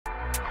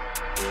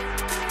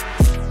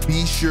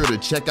Be sure to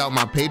check out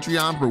my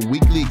Patreon for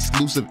weekly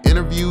exclusive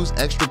interviews,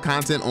 extra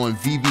content on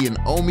Veve and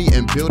Ecomi,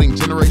 and building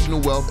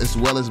generational wealth, as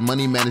well as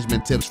money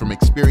management tips from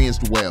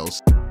experienced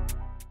whales.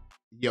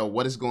 Yo,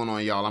 what is going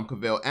on, y'all? I'm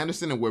Cavell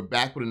Anderson, and we're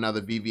back with another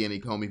Veve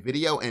and Ecomi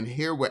video. And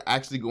here we're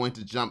actually going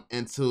to jump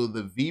into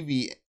the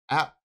Veve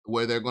app,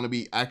 where they're going to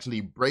be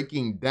actually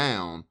breaking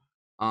down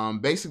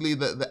basically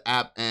the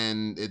app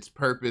and its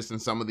purpose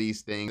and some of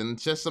these things, and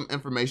just some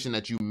information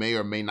that you may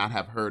or may not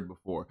have heard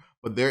before.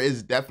 But there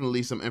is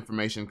definitely some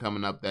information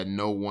coming up that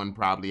no one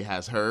probably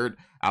has heard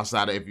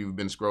outside of if you've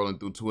been scrolling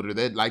through Twitter.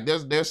 That like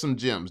there's some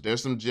gems.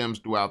 There's some gems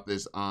throughout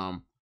this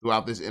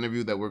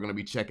interview that we're going to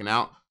be checking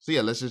out. So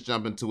yeah, let's just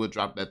jump into it.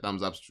 Drop that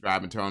thumbs up,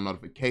 subscribe, and turn on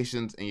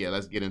notifications. And yeah,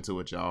 let's get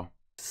into it, y'all.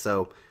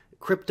 So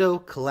crypto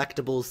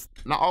collectibles.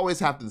 And I always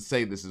have to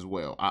say this as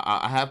well.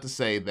 I have to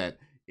say that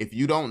if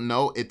you don't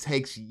know, it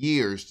takes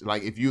years.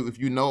 Like if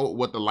you know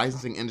what the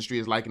licensing industry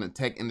is like and the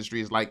tech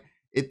industry is like,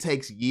 it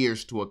takes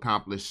years to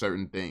accomplish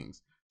certain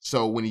things.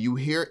 So when you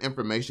hear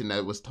information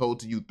that was told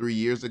to you 3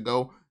 years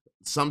ago,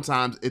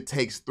 sometimes it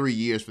takes 3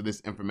 years for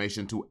this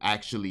information to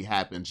actually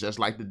happen. Just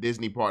like the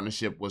Disney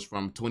partnership was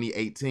from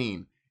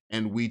 2018,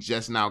 and we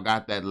just now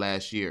got that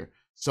last year.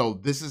 So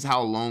this is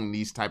how long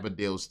these type of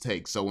deals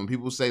take. So when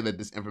people say that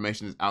this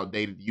information is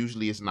outdated,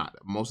 usually it's not.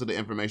 Most of the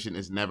information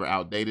is never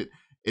outdated.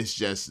 It's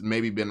just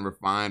maybe been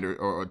refined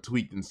or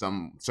tweaked in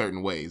some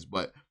certain ways.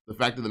 But the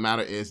fact of the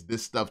matter is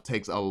this stuff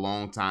takes a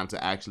long time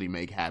to actually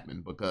make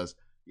happen because,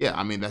 yeah,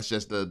 I mean, that's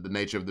just the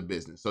nature of the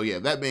business. So yeah,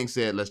 that being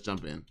said, let's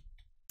jump in.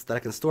 That I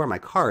can store my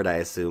card, I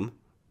assume.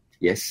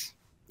 Yes.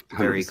 100%.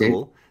 Very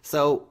cool.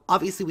 So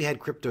obviously we had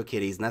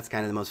CryptoKitties, and that's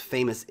kind of the most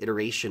famous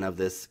iteration of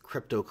this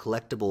crypto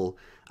collectible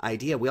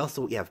idea. We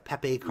have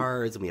Pepe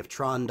cards, and we have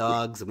Tron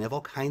dogs, and we have all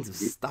kinds of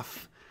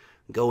stuff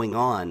going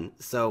on.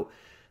 So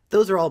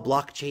those are all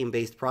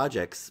blockchain-based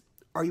projects.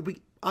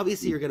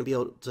 Obviously you're going to be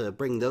able to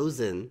bring those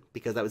in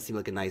because that would seem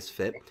like a nice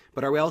fit.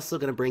 But are we also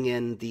going to bring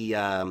in the,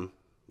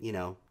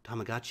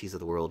 Tamagotchis of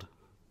the world?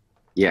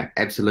 Yeah,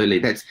 absolutely.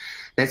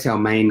 That's our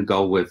main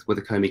goal with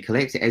Ecomi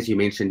Collect. As you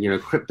mentioned,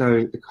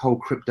 the whole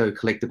crypto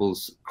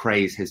collectibles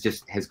craze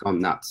has gone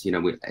nuts.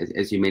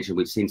 As you mentioned,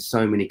 we've seen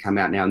so many come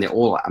out now, and they're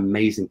all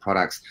amazing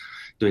products,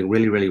 doing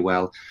really, really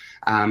well.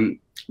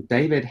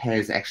 David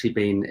has actually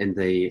been in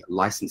the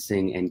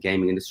licensing and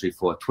gaming industry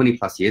for 20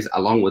 plus years,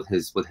 along with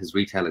his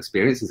retail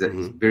experience. He's a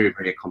very,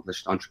 very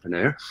accomplished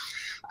entrepreneur.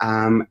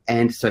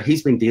 And so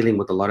he's been dealing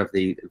with a lot of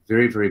the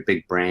very, very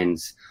big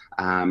brands,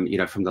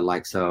 from the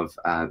likes of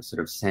sort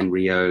of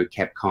Sanrio,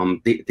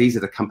 Capcom. These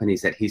are the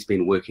companies that he's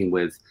been working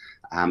with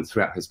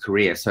throughout his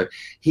career. So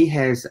he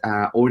has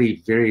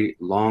already very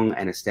long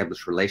and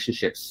established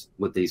relationships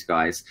with these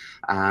guys.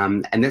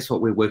 And that's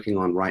what we're working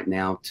on right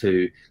now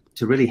to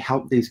really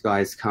help these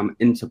guys come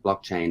into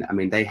blockchain. I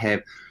mean, they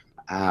have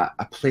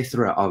a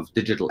plethora of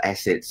digital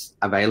assets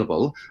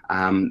available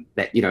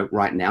that,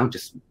 right now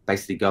just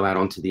basically go out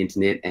onto the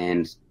internet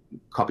and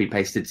copy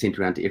pasted, sent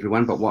around to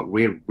everyone. But what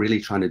we're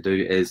really trying to do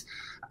is,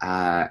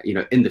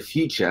 in the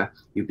future,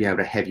 you'll be able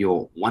to have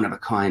your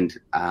one-of-a-kind,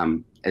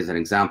 as an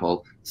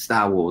example,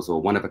 Star Wars or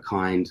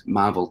one-of-a-kind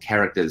Marvel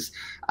characters.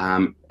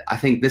 I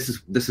think this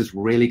is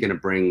really going to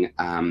bring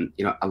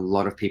a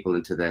lot of people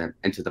into the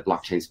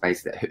blockchain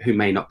space who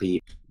may not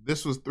be.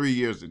 This was 3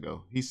 years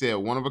ago. He said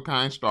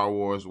one-of-a-kind Star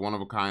Wars,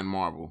 one-of-a-kind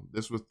Marvel.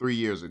 This was 3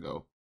 years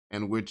ago,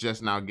 and we're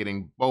just now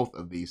getting both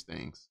of these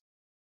things.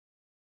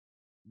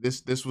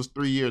 This was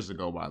 3 years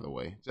ago, by the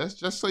way.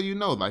 Just so you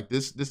know, like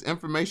this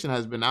information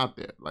has been out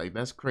there. Like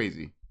that's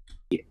crazy.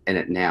 In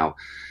it now.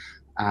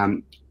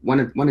 One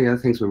of the other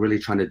things we're really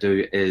trying to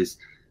do is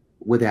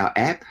with our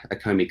app,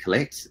 Ecomi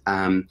Collect,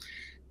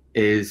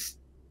 is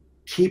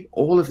keep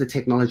all of the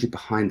technology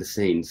behind the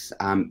scenes.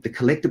 The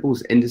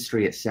collectibles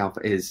industry itself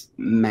is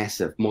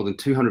massive. More than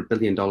 $200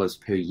 billion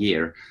per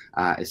year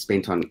is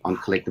spent on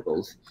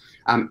collectibles.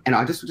 And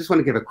I just want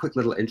to give a quick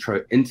little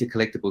intro into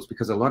collectibles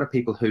because a lot of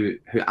people who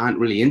aren't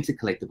really into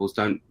collectibles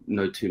don't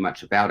know too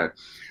much about it.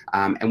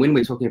 And when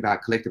we're talking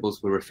about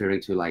collectibles, we're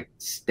referring to like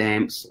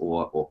stamps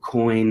or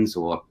coins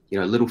or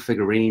little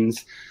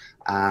figurines.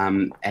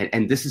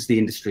 And this is the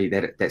industry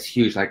that's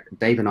huge. Like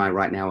Dave and I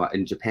right now are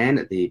in Japan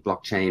at the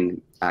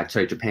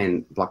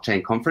Japan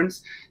Blockchain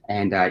Conference,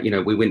 and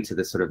we went to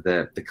the sort of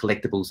the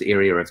collectibles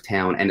area of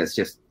town, and it's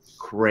just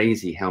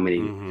crazy how many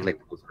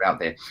collectibles are out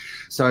there.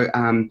 So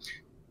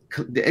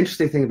the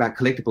interesting thing about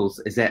collectibles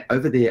is that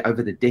over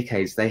the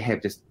decades, they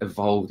have just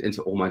evolved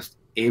into almost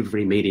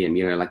every medium.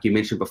 Like you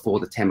mentioned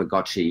before, the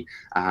Tamagotchi.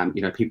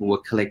 People were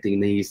collecting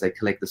these. They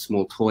collect the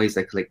small toys.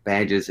 They collect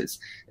badges.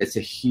 It's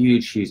a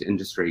huge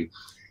industry.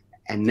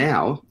 And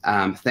now,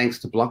 thanks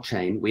to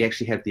blockchain, we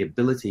actually have the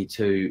ability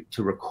to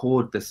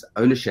record this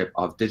ownership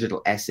of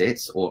digital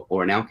assets,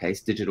 or in our case,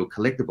 digital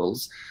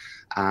collectibles.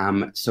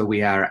 So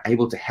we are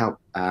able to help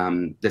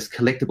this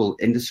collectible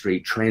industry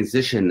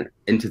transition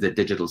into the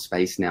digital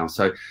space now.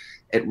 So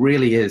it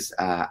really is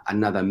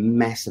another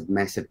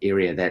massive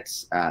area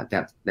that's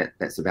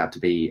about to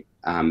be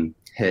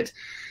hit.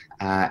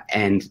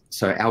 And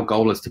so our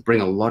goal is to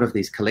bring a lot of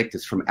these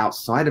collectors from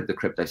outside of the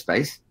crypto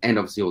space, and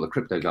obviously all the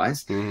crypto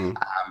guys,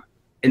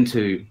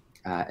 into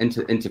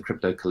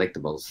crypto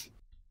collectibles.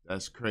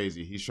 That's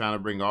crazy. He's trying to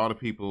bring all the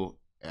people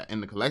in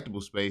the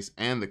collectible space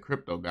and the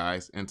crypto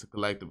guys into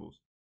collectibles.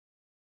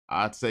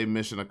 I'd say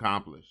mission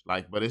accomplished.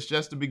 Like, but it's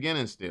just the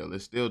beginning still.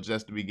 It's still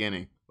just the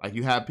beginning. Like,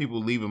 you have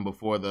people leaving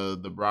before the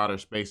broader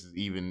spaces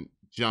even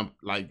jumped,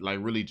 like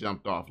really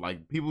jumped off.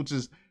 Like, people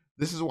just,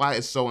 this is why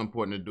it's so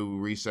important to do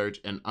research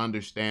and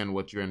understand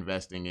what you're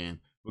investing in,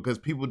 because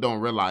people don't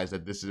realize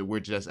that we're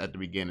just at the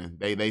beginning.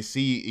 They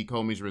see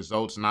Ecomi's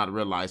results, not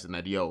realizing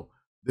that, yo,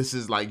 this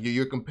is like,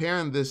 you're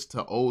comparing this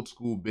to old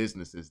school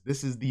businesses.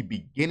 This is the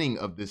beginning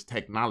of this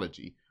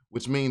technology,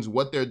 which means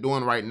what they're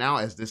doing right now,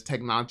 as this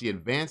technology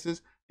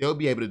advances, they'll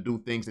be able to do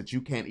things that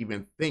you can't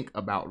even think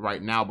about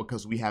right now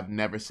because we have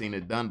never seen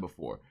it done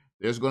before.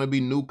 There's going to be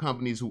new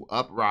companies who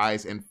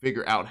uprise and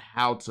figure out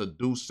how to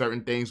do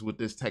certain things with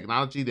this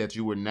technology that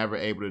you were never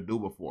able to do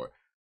before.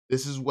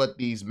 This is what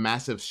these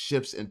massive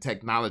shifts in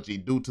technology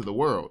do to the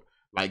world.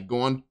 Like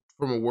going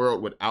from a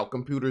world without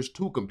computers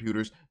to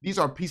computers, these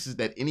are pieces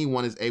that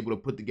anyone is able to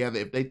put together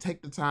if they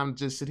take the time to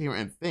just sit here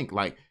and think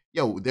like,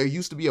 yo, there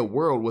used to be a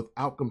world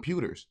without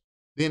computers.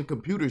 Then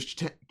computers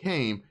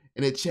came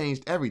and it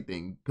changed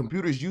everything.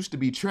 Computers used to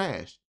be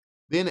trash.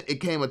 Then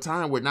it came a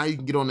time where now you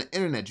can get on the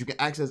internet, you can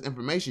access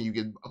information, you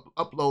can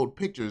upload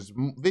pictures,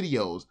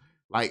 videos.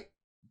 Like,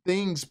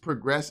 things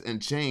progress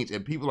and change,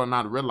 and people are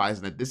not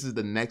realizing that this is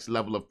the next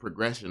level of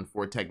progression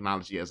for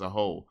technology as a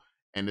whole,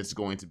 and it's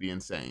going to be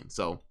insane.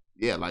 So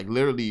yeah, like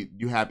literally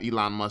you have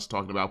Elon Musk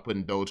talking about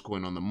putting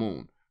Dogecoin on the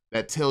moon.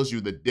 That tells you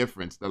the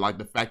difference, like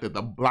the fact that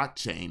the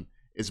blockchain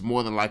is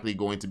more than likely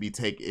going to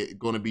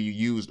be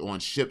used on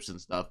ships and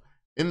stuff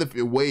in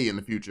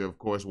the future, of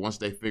course, once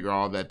they figure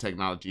all that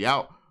technology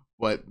out.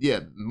 But yeah,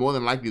 more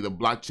than likely the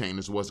blockchain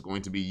is what's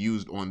going to be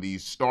used on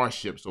these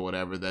starships or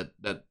whatever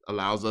that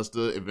allows us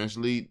to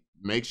eventually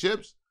make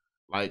ships.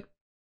 Like,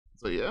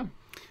 so yeah.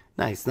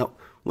 Nice. No,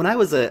 when I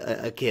was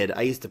a kid,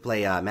 I used to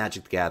play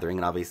Magic the Gathering,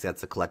 and obviously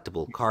that's a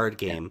collectible card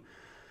game.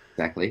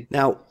 Exactly.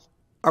 Now,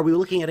 are we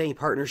looking at any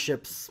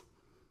partnerships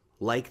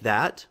like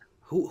that?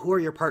 Who are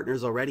your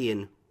partners already,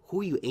 and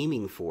who are you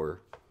aiming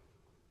for?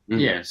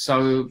 Yeah,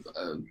 so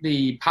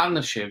the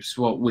partnerships,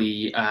 what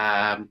we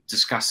are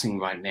discussing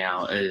right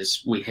now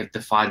is we have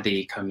divided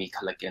the Ecomi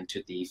Collect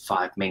into the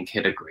 5 main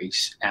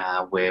categories,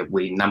 where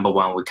number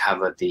one, we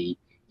cover the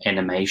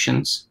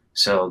animations.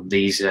 So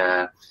these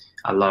are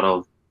a lot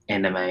of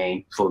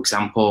anime, for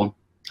example,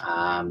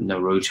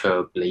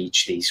 Naruto,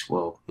 Bleach, these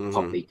will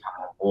probably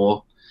come on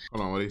board.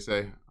 Hold on, what do you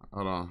say?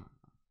 Hold on.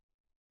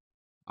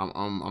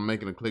 I'm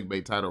making a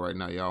clickbait title right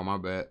now, y'all. My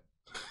bad.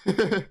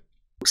 For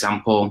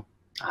example,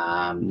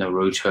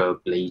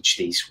 Naruto, Bleach,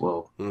 these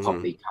will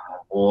probably come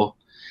on board.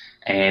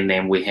 And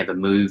then we have a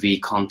movie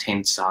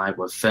content side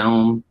with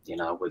film,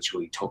 which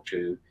we talk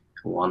to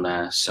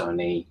Warner,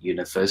 Sony,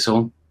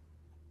 Universal.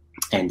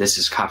 And this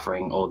is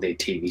covering all their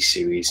TV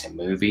series and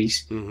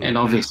movies. And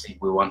obviously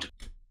we want to...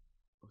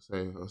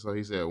 So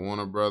he said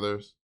Warner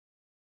Brothers,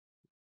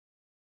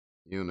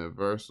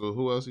 Universal.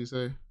 Who else he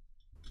say?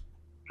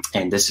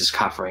 And this is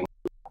covering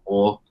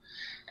all.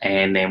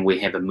 And then we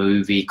have a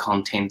movie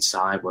content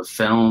side with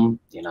film,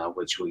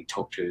 which we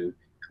talk to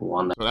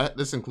Warner. So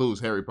this includes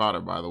Harry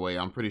Potter, by the way.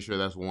 I'm pretty sure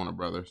that's Warner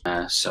Brothers.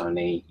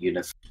 Sony,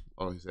 Universal.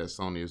 Oh, he said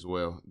Sony as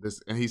well.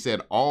 And he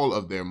said all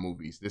of their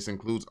movies. This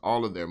includes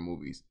all of their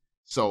movies.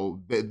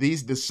 So the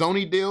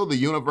Sony deal, the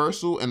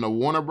Universal, and the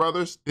Warner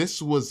Brothers,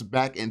 this was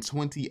back in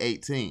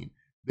 2018.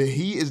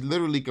 He is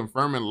literally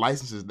confirming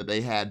licenses that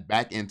they had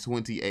back in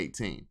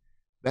 2018.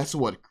 That's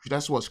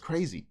what's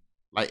crazy.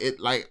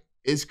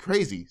 It's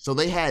crazy. So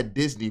they had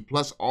Disney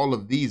plus all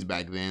of these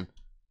back then.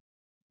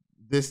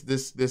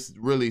 This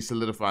really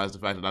solidifies the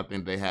fact that I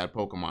think they had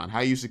Pokemon. How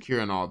are you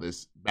securing all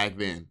this back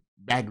then?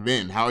 Back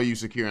then, how are you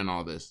securing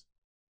all this?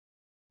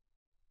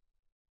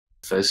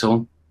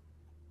 Universal.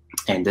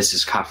 And this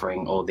is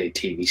covering all their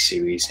TV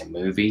series and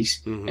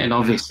movies. And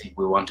obviously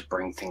we want to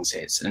bring things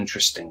that's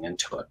interesting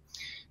into it.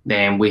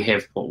 Then we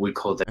have what we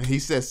call he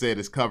said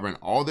it's covering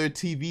all their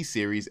TV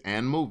series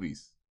and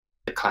movies.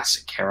 The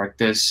classic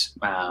characters,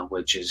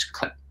 which is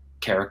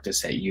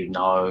characters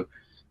that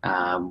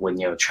when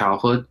you're a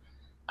childhood.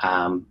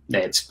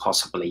 That's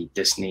possibly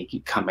Disney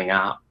coming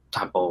up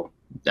type of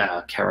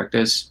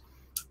characters.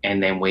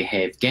 And then we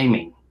have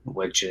gaming,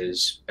 which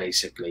is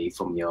basically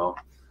from your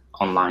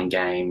online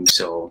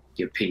games or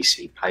your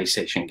PC,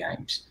 PlayStation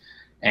games.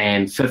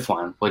 And fifth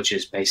one, which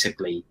is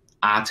basically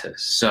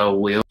artists. So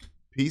we'll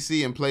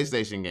PC and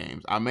PlayStation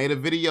games. I made a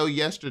video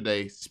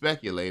yesterday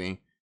speculating,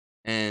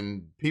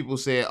 and people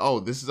said,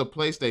 oh, this is a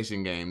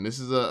PlayStation game. This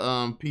is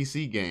a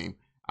PC game.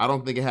 I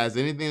don't think it has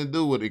anything to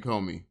do with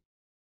Ecomi.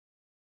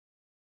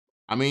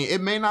 I mean,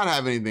 it may not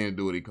have anything to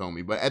do with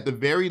Ecomi, but at the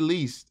very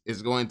least,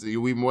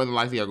 we more than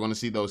likely are going to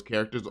see those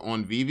characters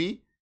on Veve.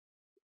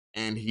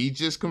 And he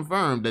just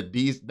confirmed that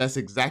that's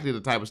exactly the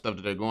type of stuff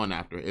that they're going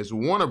after. It's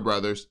Warner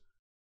Brothers.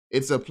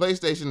 It's a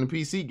PlayStation and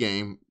PC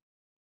game.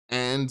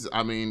 And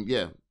I mean,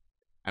 yeah,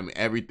 I mean,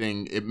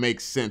 everything, it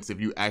makes sense if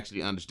you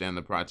actually understand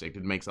the project.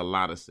 It makes a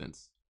lot of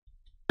sense.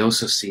 I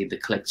also see the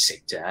collect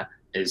sector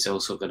is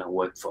also going to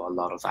work for a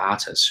lot of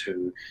artists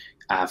who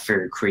are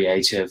very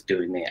creative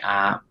doing their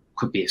art.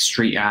 Could be a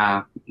street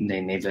art,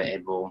 they're never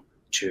able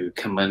to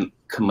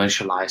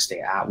commercialize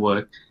their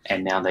artwork,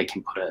 and now they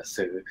can put it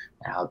through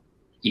our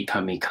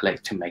Ecomi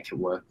Collect to make it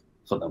work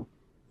for them.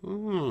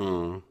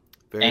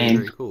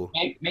 Very cool.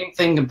 Main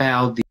thing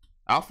about the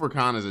Alfred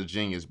Khan is a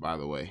genius, by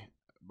the way,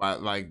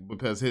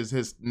 because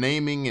his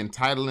naming and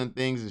titling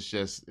things is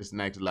just, it's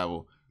next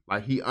level.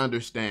 Like, he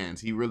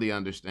understands, he really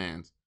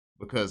understands,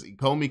 because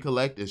Ecomi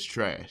Collect is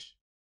trash.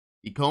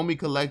 Ecomi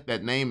Collect,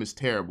 that name is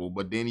terrible,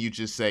 but then you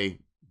just say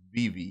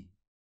Veve.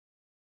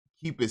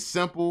 Keep it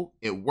simple,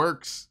 it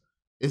works.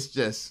 It's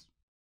just,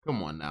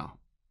 come on now,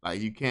 like,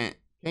 you can't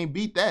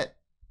beat that.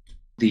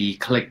 The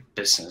collect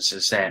business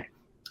is that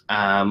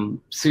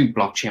through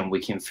blockchain we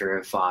can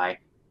verify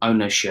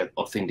ownership,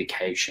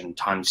 authentication,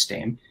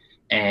 timestamp,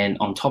 and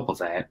on top of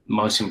that,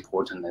 most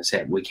important is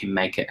that we can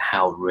make it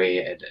how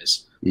rare it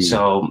is.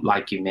 So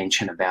like you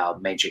mentioned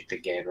about Magic the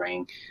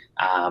Gathering,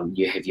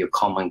 you have your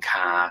common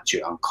cards,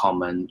 your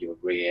uncommon, your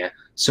rare.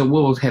 So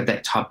we'll have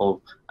that type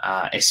of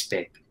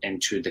aspect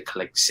into the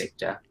collect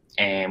sector,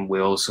 and we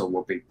also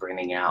will be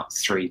bringing out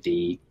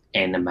 3D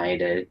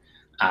animated.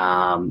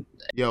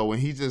 Yo, when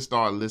he just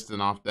started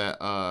listing off that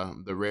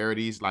the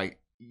rarities, like,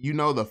 you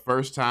know, the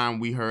first time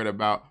we heard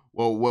about,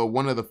 well,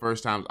 one of the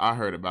first times I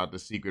heard about the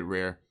secret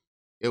rare,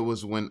 it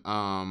was when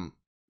some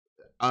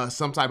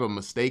type of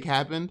mistake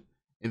happened,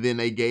 and then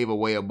they gave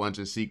away a bunch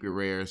of secret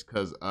rares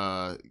because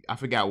I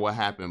forgot what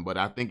happened, but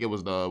I think it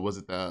was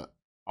the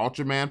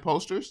Ultraman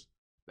posters?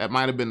 That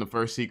might have been the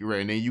first secret rare,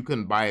 and then you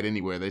couldn't buy it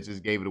anywhere. They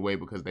just gave it away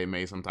because they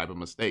made some type of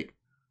mistake.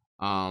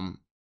 And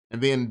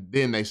then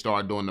they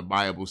started doing the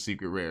buyable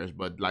secret rares.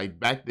 But like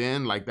back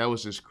then, like, that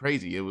was just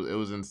crazy. It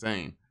was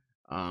insane.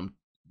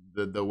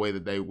 The way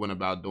that they went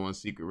about doing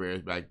secret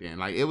rares back then,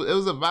 like, it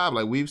was a vibe.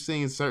 Like, we've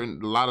seen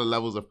a lot of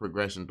levels of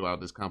progression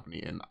throughout this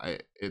company, and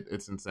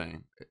it's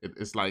insane.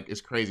 It's like,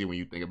 it's crazy when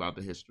you think about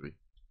the history.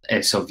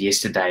 As of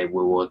yesterday,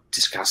 we were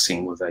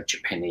discussing with a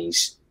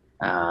Japanese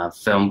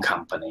film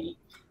company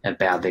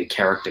about their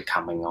character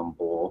coming on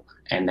board,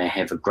 and they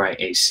have a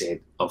great asset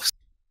of.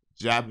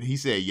 He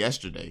said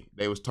yesterday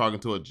they was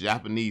talking to a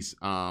Japanese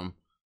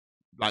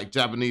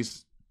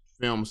Japanese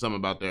film, something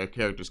about their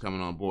characters coming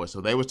on board.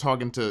 So they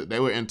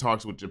were in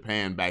talks with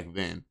Japan back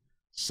then.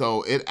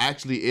 So it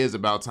actually is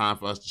about time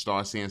for us to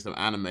start seeing some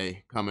anime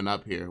coming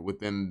up here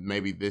within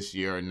maybe this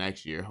year or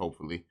next year,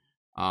 hopefully.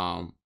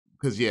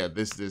 Because yeah,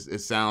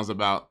 it sounds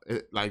about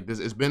it, like this.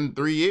 It's been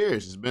 3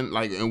 years. It's been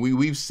like, and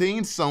we've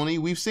seen Sony,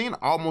 we've seen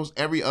almost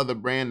every other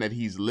brand that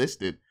he's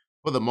listed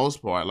for the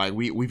most part. Like,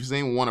 we've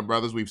seen Warner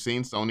Brothers, we've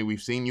seen Sony,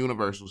 we've seen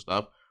Universal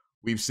stuff,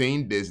 we've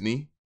seen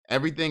Disney.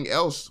 Everything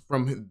else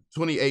from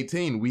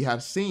 2018 we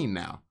have seen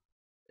now,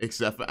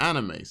 except for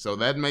anime. So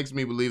that makes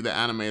me believe that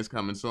anime is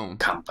coming soon.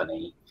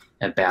 Company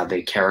about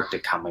their character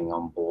coming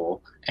on board,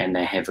 and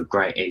they have a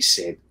great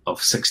asset of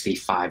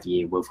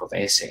 65-year worth of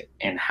asset,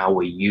 and how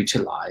we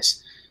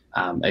utilize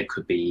it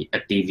could be a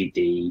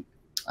DVD,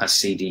 a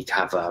CD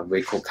cover,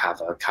 record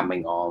cover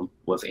coming on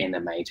with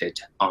animated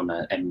on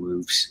it and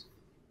moves.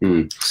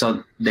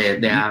 So there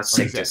are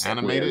sectors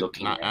that we're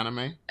looking at,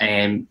 anime,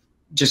 and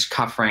just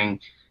covering.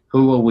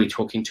 Who are we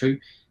talking to?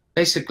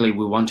 Basically,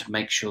 we want to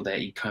make sure that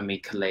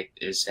Ecomi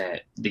Collect is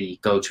at the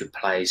go-to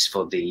place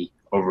for the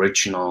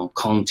original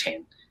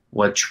content,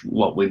 which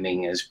what we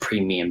mean is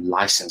premium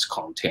licensed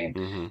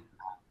content.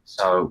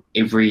 So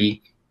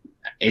every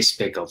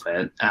aspect of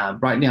it.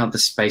 Right now, the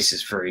space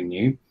is very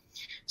new.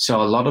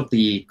 So a lot of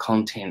the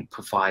content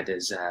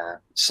providers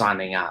are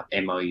signing up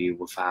MOU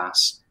with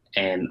us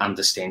and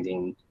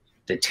understanding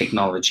the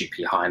technology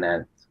behind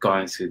it,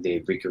 going through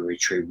their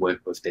regulatory work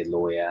with their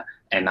lawyer,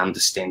 and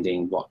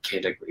understanding what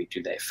category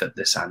do they fit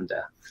this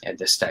under at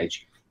this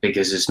stage.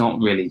 Because it's not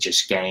really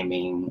just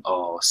gaming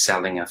or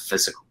selling a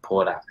physical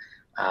product,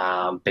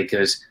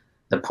 because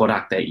the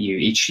product that you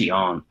issue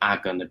on are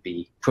going to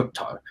be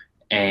crypto.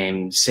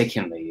 And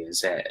secondly is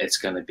that it's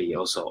going to be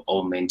also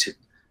augmented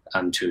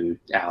onto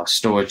our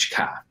storage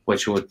card,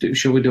 which we'll do.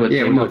 Should we do a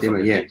demo?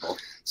 Yeah.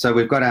 So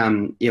we've got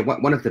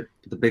one of the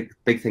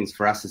big things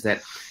for us is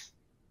that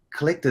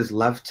collectors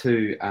love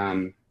to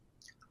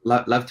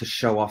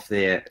show off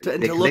their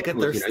to look at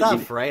their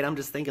stuff, right? I'm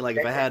just thinking, like,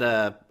 if I had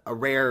a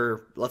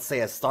rare, let's say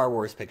a Star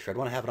Wars picture, I'd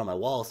want to have it on my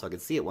wall so I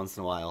could see it once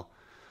in a while.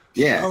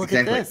 Yeah, oh, look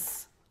at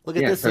this. Look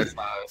at this.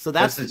 So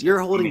that's, you're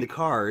holding the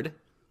card.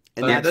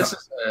 And this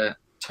is a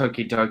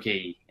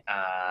Tokidoki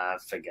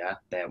figure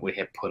that we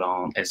have put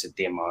on as a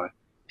demo.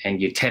 And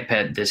you tap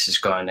it, this is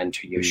going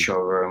into your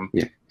showroom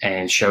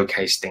and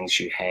showcase things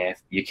you have.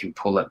 You can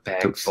pull it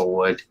back,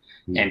 forward,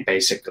 and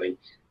basically.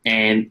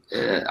 And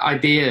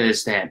idea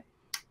is that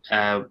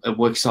it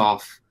works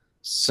off,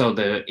 so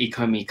the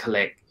Ecomi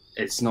Collect,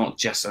 it's not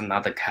just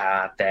another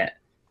card that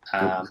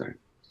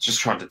just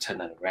trying to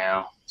turn it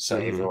around so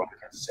everyone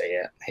can see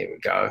it. Here we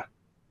go.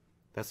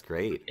 That's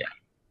great. Yeah.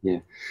 Yeah.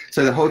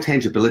 So the whole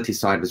tangibility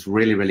side was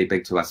really, really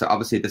big to us. So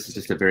obviously this is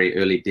just a very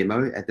early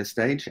demo at this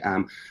stage.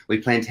 We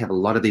plan to have a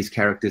lot of these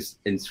characters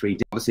in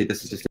 3D. Obviously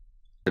this is just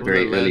a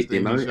very early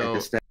demo at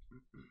this stage.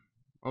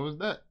 What was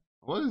that?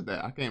 What is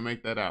that? I can't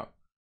make that out.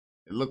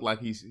 It looked like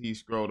he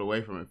scrolled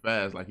away from it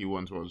fast, like he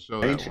wasn't supposed to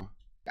show that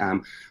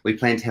one. We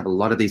plan to have a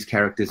lot of these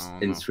characters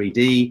in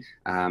 3D,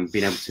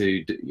 being able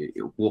to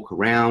walk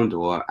around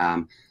or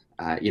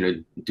you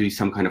know, do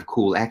some kind of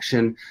cool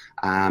action.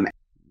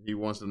 He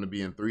wants them to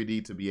be in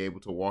 3D to be able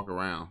to walk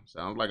around.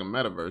 Sounds like a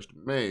metaverse to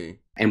me.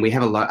 And we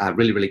have a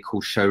really, really cool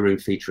showroom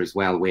feature as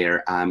well,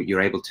 where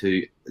you're able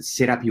to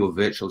set up your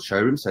virtual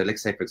showroom. So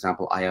let's say, for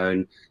example, I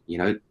own, you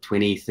know,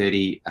 20,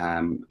 30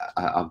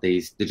 of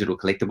these digital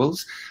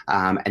collectibles,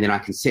 and then I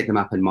can set them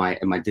up in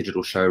my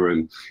digital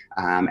showroom,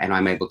 and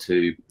I'm able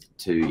to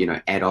you know,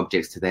 add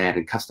objects to that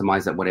and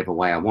customize it whatever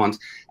way I want.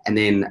 And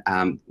then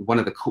one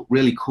of the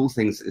really cool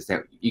things is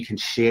that you can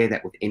share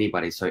that with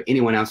anybody. So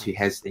anyone else who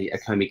has the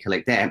Ecomi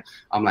Collect app,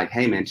 I'm like,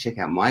 hey man, check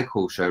out my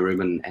cool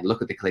showroom and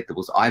look at the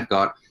collectibles I've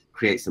got.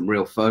 Create some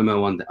real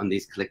FOMO on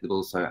these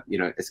collectibles. So, you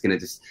know, it's going to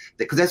just,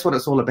 because that's what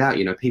it's all about,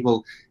 you know,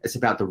 people, it's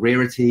about the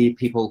rarity,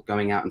 people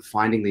going out and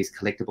finding these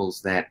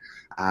collectibles that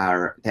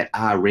are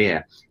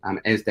rare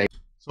as they.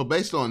 So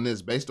based on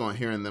this, based on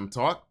hearing them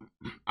talk,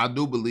 I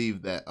do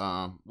believe that,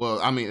 well,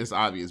 I mean, it's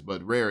obvious,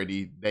 but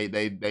rarity,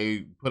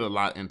 they put a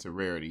lot into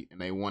rarity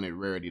and they wanted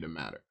rarity to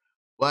matter.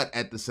 But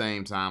at the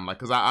same time, like,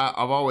 cause I've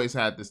always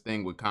had this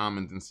thing with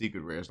commons and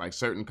secret rares, like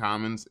certain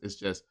commons, it's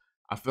just,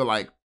 I feel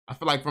like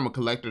from a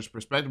collector's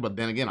perspective, but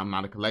then again, I'm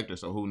not a collector,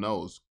 so who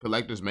knows?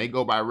 Collectors may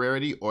go by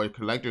rarity, or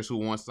collectors who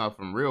want stuff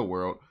from real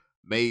world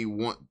may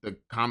want the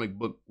comic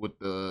book with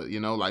the, you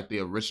know, like the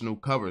original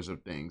covers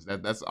of things.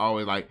 That's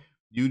always like,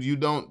 you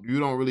don't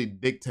really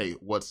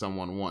dictate what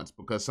someone wants,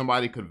 because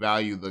somebody could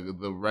value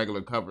the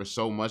regular cover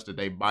so much that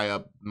they buy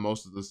up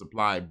most of the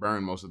supply,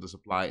 burn most of the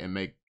supply, and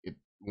make it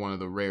one of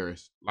the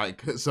rarest.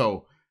 Like,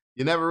 so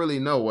you never really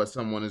know what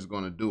someone is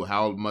going to do,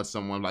 how much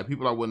someone, like,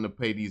 people are willing to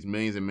pay these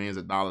millions and millions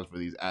of dollars for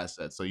these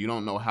assets. So you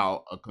don't know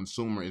how a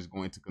consumer is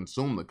going to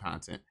consume the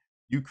content.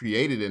 You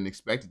created it and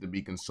expect it to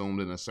be consumed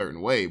in a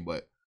certain way,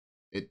 but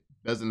it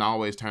doesn't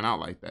always turn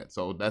out like that.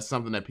 So that's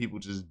something that people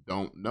just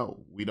don't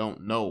know. We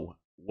don't know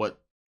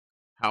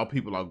how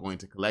people are going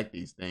to collect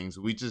these things.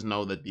 We just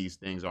know that these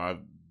things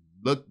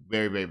look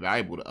very, very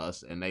valuable to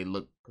us, and they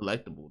look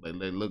collectible. They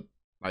look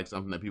like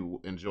something that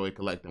people enjoy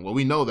collecting. Well,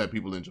 we know that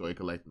people enjoy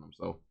collecting them.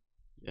 So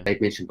yeah.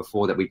 They've mentioned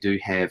before that we do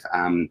have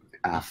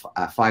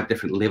 5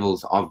 different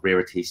levels of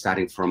rarity,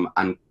 starting from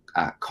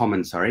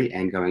common,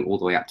 and going all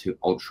the way up to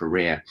ultra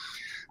rare,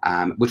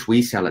 which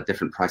we sell at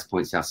different price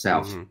points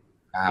ourselves.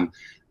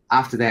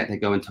 After that, they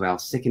go into our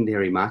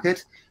secondary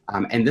market.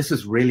 And this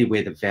is really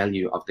where the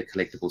value of the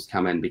collectibles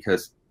come in,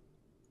 because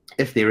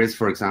if there is,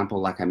 for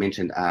example, like I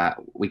mentioned,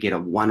 we get a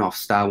one-off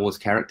Star Wars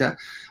character.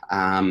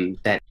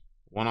 That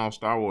one-off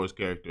Star Wars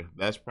character,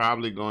 that's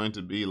probably going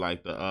to be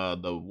like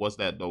the what's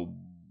that, the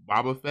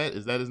Boba Fett?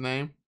 Is that his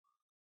name?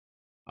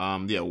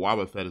 Yeah,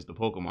 Boba Fett is the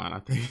Pokemon, I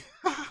think.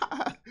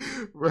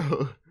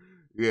 Bro,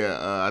 yeah,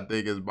 I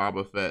think it's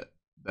Boba Fett.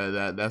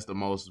 That's the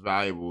most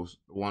valuable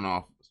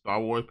one-off Star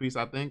Wars piece,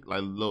 I think, like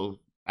a little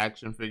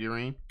action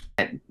figurine.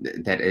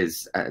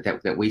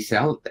 That we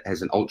sell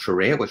as an ultra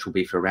rare, which will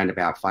be for around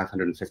about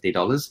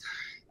 $550.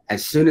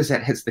 As soon as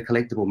that hits the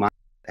collectible market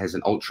as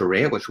an ultra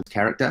rare, which will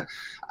character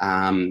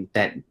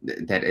that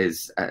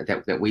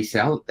we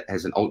sell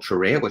as an ultra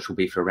rare, which will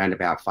be for around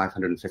about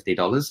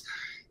 $550.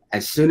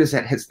 As soon as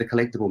that hits the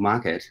collectible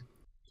market.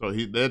 So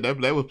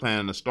they were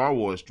planning a Star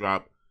Wars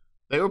drop.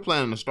 They were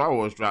planning a Star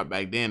Wars drop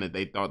back then that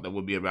they thought that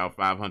would be about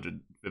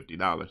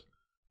 $550.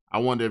 I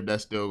wonder if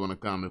that's still going to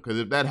come, because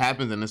if that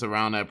happens and it's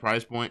around that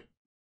price point,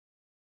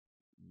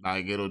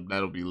 like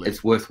that'll be lit.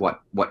 It's worth what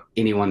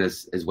anyone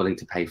is willing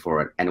to pay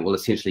for it, and it will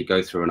essentially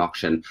go through an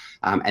auction,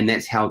 and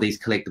that's how these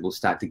collectibles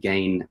start to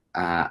gain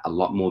a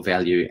lot more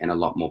value and a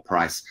lot more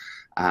price.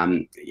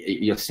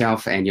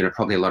 Yourself and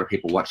probably a lot of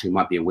people watching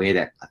might be aware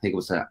that I think it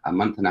was a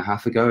month and a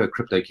half ago, a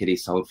crypto kitty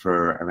sold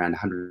for around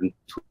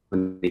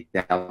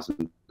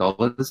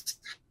 $120,000.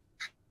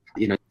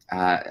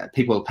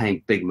 People are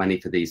paying big money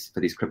for these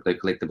crypto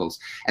collectibles,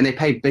 and they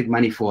pay big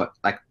money for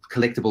like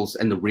collectibles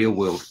in the real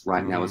world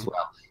right now as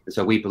well. And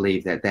so we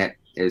believe that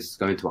is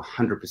going to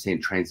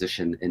 100%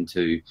 transition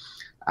into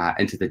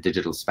the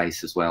digital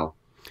space as well.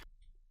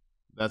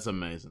 That's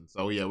amazing.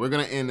 So yeah, we're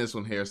gonna end this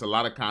one here. It's a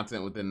lot of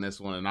content within this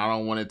one, and I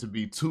don't want it to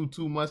be too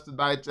much to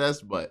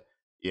digest, but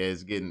yeah,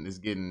 it's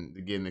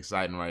getting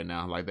exciting right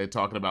now. Like, they're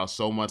talking about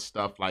so much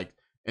stuff, like,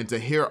 and to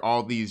hear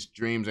all these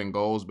dreams and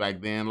goals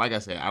back then, like I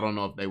said, I don't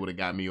know if they would have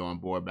got me on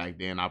board back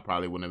then. I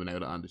probably wouldn't have been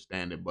able to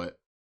understand it, but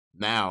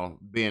now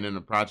being in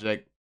the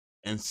project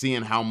and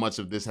seeing how much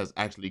of this has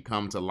actually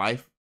come to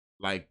life,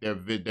 like they're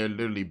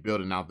literally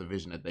building out the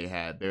vision that they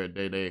had.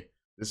 This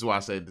is why I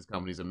say this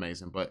company is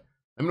amazing. But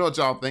let me know what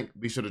y'all think.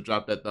 Be sure to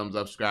drop that thumbs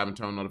up, subscribe, and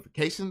turn on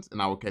notifications,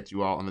 and I will catch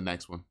you all on the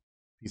next one.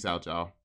 Peace out, y'all.